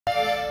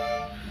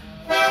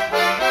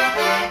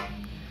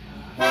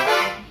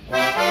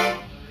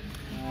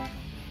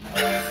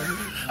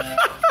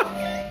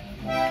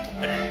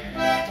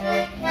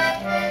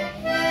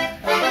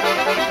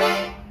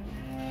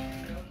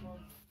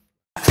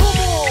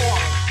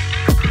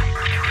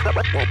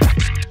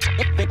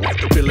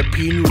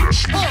Filipino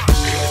wrestling.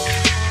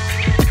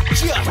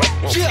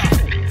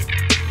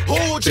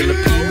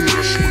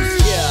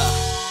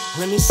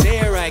 Let me say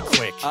it right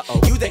quick.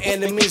 You the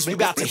enemies, we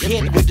about to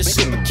hit with the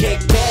super kick.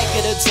 Back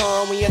at the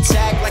tone, we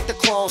attack like the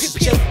clones.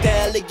 Jake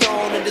the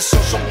Leon and the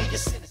social media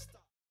sinister.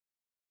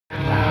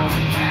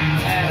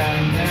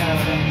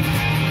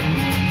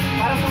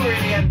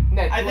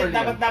 I think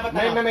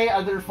dapat may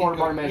other four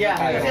more men. Yeah,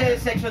 kasi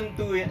section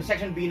 2,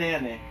 section B na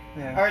yan eh.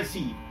 Yeah. Or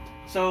C.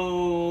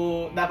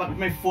 So, dapat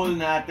may full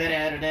na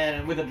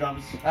with the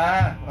drums.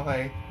 Ah,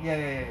 okay.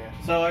 Yeah.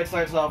 So, it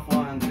starts off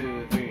 1,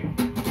 2, 3.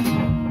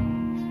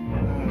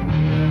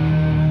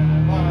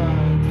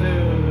 1,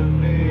 2,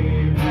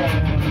 3,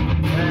 4.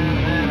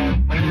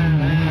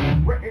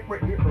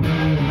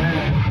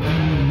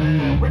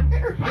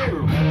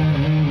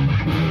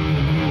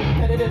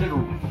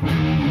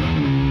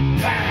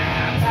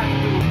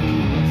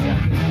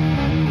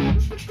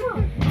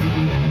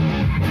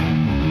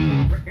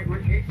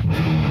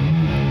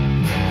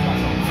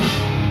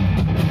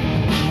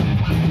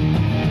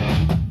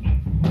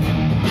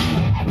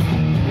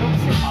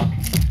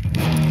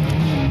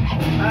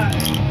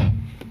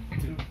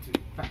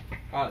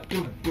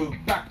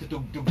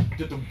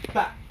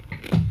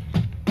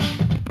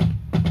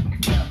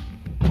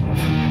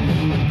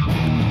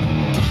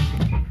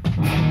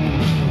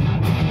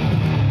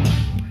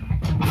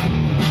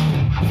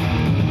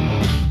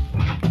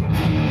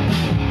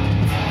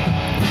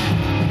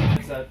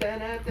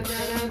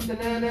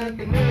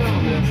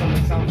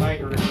 Something sound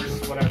like or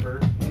reverse, whatever.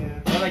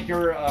 Yeah. Or like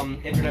your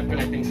internet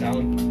connecting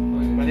sound.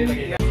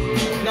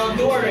 No,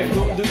 do a riff.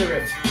 Do the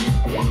riff.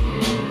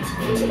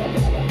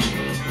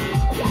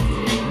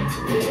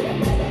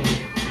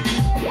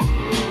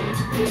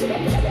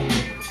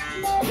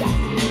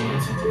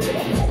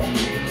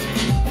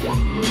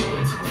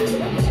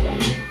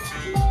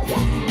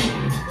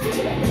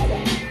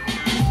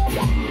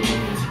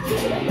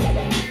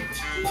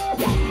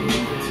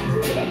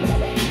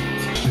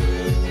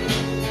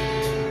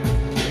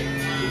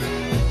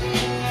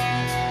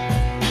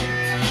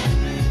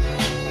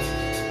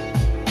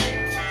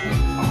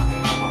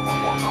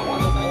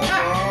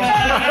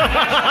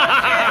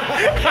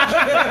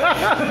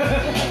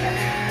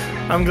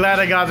 I'm glad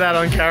I got that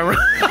on camera.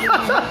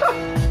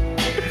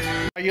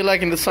 Are you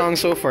liking the song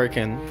so far,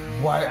 Ken?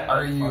 Why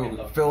are you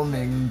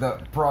filming the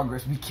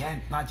progress? We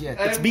can't, not yet.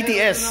 It's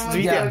BTS. It's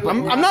BTS. Yeah,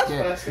 I'm not.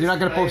 You're not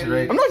gonna post it,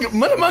 right? I'm not.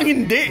 Malamang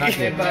hindi. Not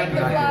yet.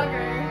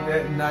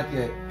 Not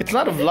yet. It's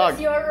not a vlog.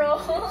 It's your role.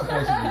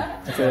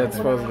 It's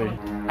supposedly.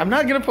 I'm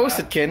not gonna post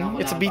it, Ken.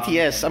 It's a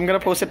BTS. I'm gonna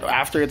post it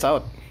after it's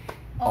out.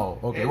 Oh,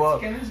 okay.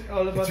 Well,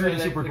 it's really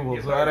super cool.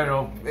 So I don't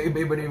know.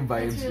 Iba na yung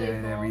vibes there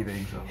and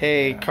everything. So.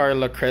 Hey,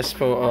 Carla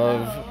Crespo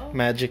of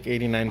Magic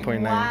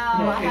 89.9. Wow,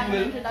 I have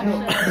an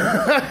introduction.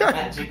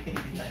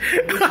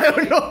 I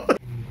don't know.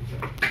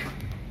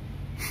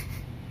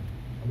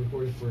 I'm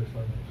recording for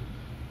 5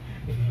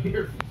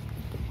 minutes.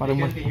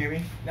 Can you hear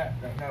me? Now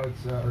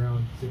it's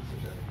around 6 or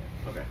 7.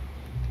 Okay.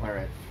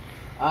 Alright.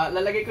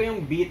 Lalagay ko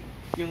yung beat,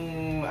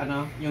 yung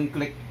yung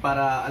click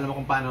para alam mo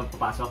kung paano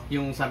papasok.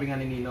 Yung sabi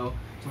nga ni Nino.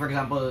 So for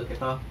example,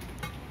 ito.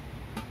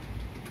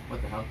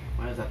 What the hell?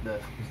 Why is that the...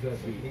 Is that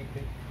the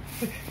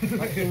 8-bit?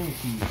 What can you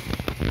see?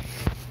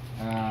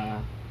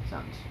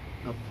 Sounds.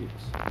 No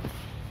clips.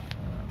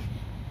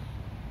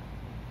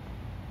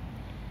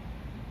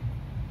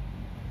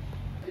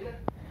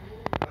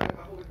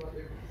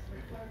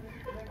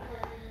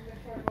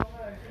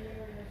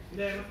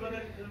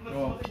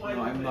 No,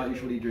 I'm not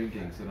usually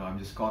drinking, so no, I'm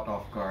just caught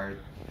off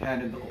guard.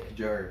 Hand in the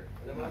jar.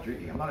 I'm not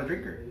drinking. I'm not a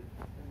drinker.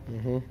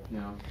 You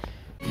know.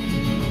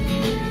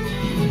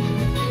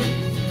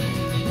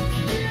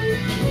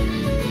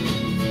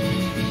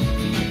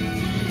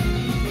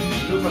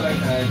 Look like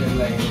I didn't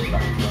like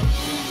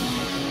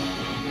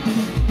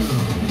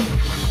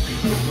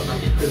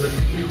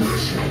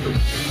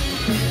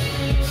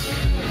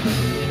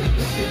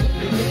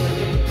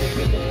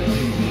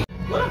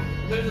What?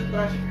 There's a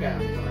trash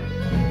can.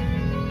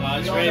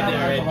 It's right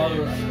there, right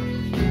there.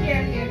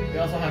 Here. We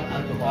also have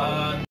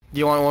alcohol. Do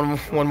you want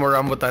one more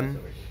rambutan?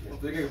 I'm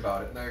thinking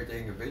about it. Now you're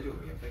taking a video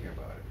of me. I'm thinking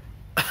about it.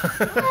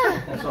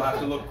 Also, I have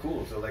to look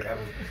cool, so like I'm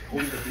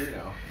holding the beer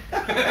now.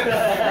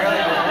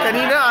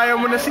 Kanina, ayaw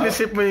mo na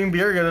sinisip mo yung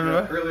beer, ganun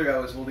ba? Earlier I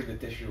was holding the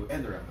tissue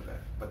and the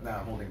rambutan, but now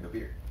I'm holding the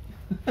beer.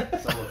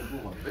 So I look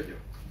cool on the video.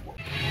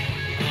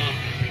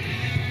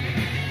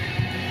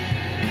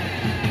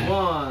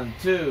 1,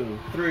 2,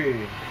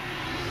 3.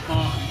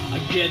 I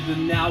get that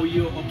now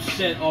you're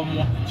upset. I want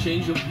to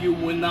change your view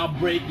when I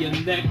break your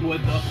neck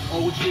with the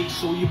OG,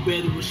 so you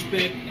better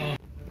respect.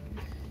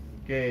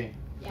 Okay,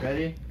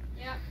 ready?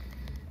 Yeah.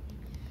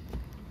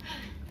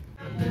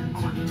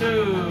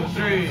 2,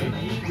 3.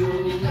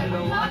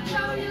 Watch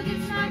out, you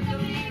get smacked,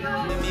 amigo.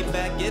 Let me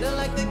back, get it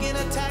like they get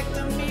attacked,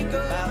 amigo.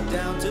 Bow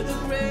down to the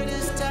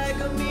greatest tag,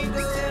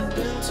 amigo. Step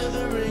into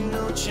the ring,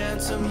 no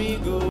chance,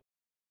 amigo.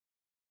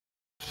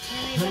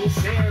 Let me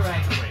say it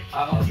right quick.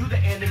 You the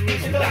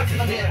enemies, we got to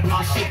hit with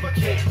a super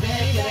kick.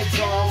 Back in the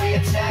draw, we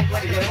attack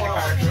like the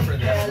clones.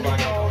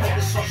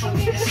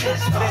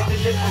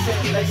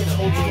 Like it's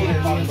old school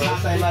hip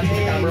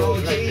hop,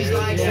 bro. Cheese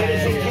like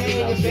Citizen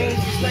Kane, your veins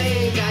are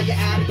slain. Now you're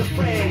out of the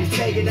frame,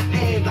 taking the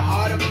aim. The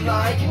heart of the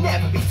line can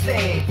never be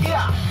tamed.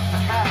 Yeah,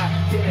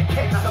 get a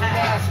kick some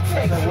ass,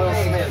 take some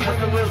aim. When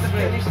the wheels are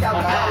finished, out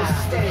the house to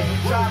stay.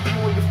 Drop you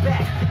on your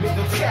back,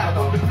 middle tap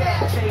on the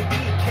match.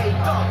 JBK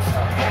dunks,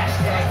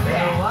 hashtag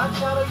that.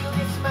 Watch out or you'll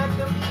get smacked,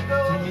 amigo.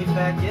 Give me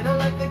back, get a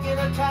like to get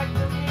attacked,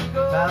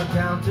 amigo. Bow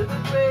down to the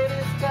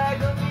greatest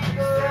tag,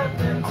 amigo. Step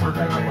into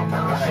the ring,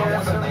 no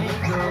chance,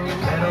 amigo.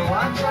 Better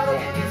watch out or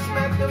you'll get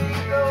smacked,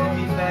 amigo. Give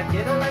me back,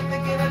 get a like to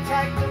get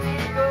attacked,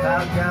 amigo.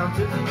 Bow down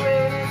to the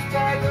greatest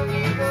tag,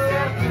 amigo.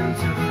 Step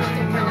into the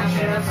ring, no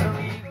chance,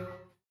 amigo.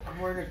 I'm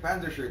wearing a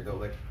Panther shirt though.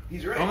 Like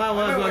he's right. Oh nga,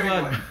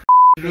 wag.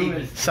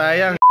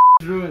 Sayang.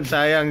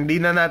 Sayang, di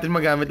na natin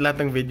magamit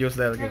lahat ng videos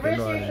dahil kay Reverse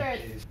Kuno. your shirt.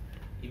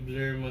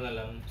 I-blur mo na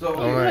lang. So,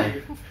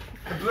 Okay.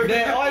 Hindi,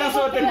 okay lang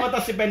suotin mo,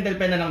 tapos si pentel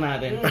pen na lang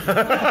natin.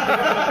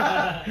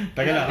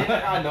 Tagal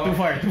lang. Too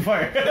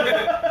far.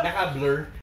 Naka-blur.